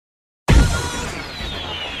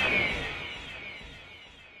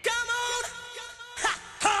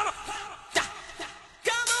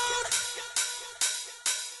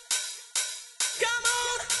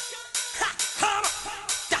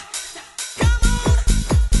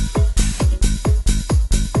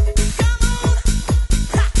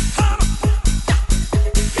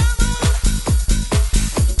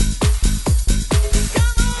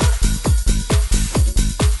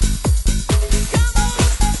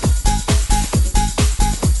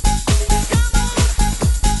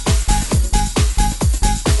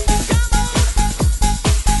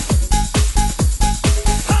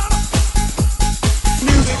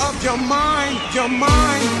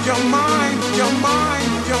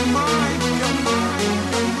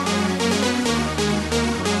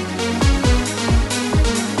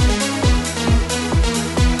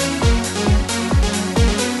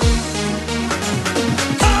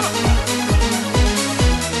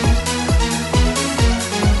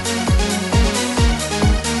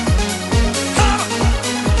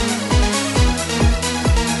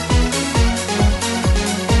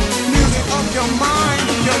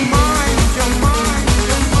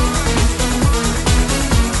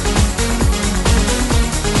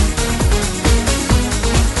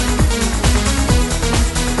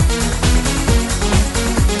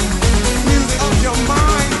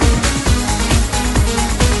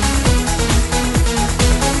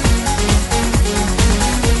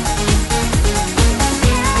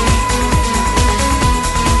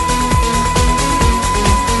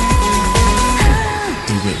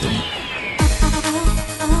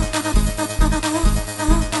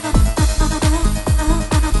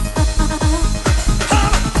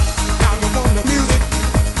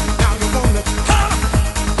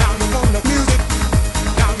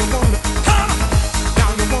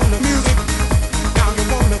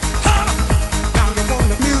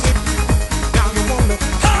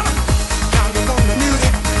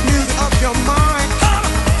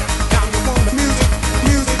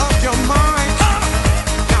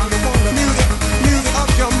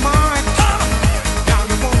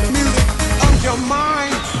your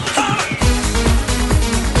mind.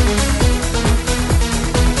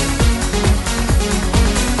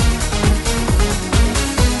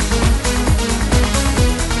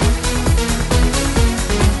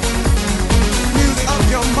 Music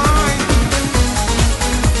of your mind.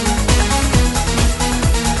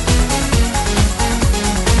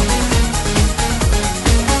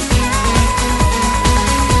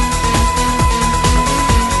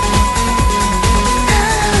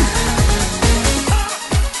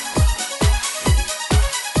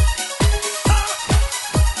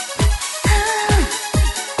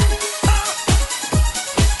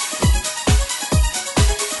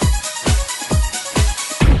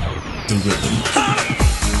 The rhythm.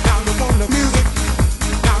 Now you want the music.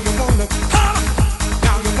 Now you want the.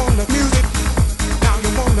 Now you want the music. Now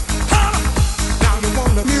you want the. Now you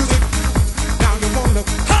want the music. Now you want the.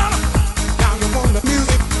 Now you want the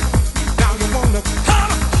music. Now you want the.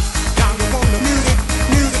 Now you want the music.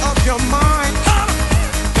 Music of your mind.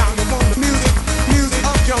 Now you want the music. Music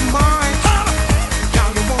of your mind. Now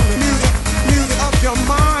you want the music. Music of your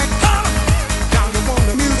mind. Now you want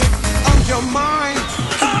the music of your mind.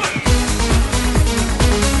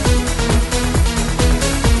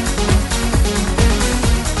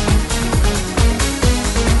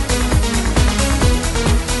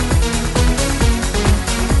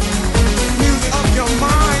 Music of your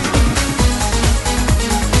mind.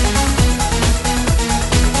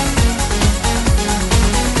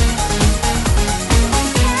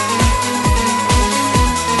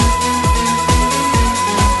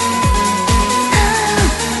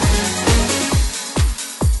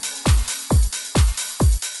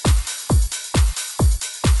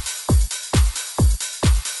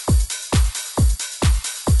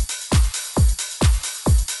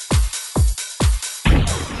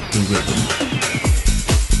 The rhythm.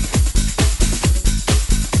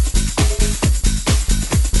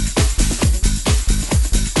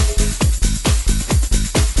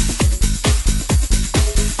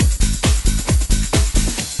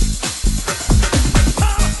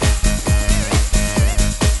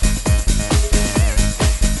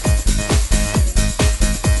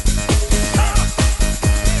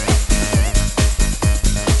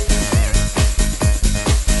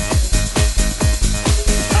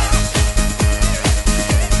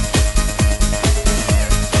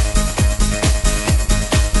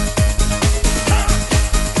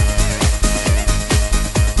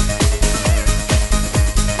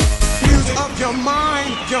 Your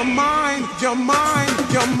mind, your mind, your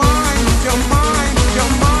mind, your mind, your mind.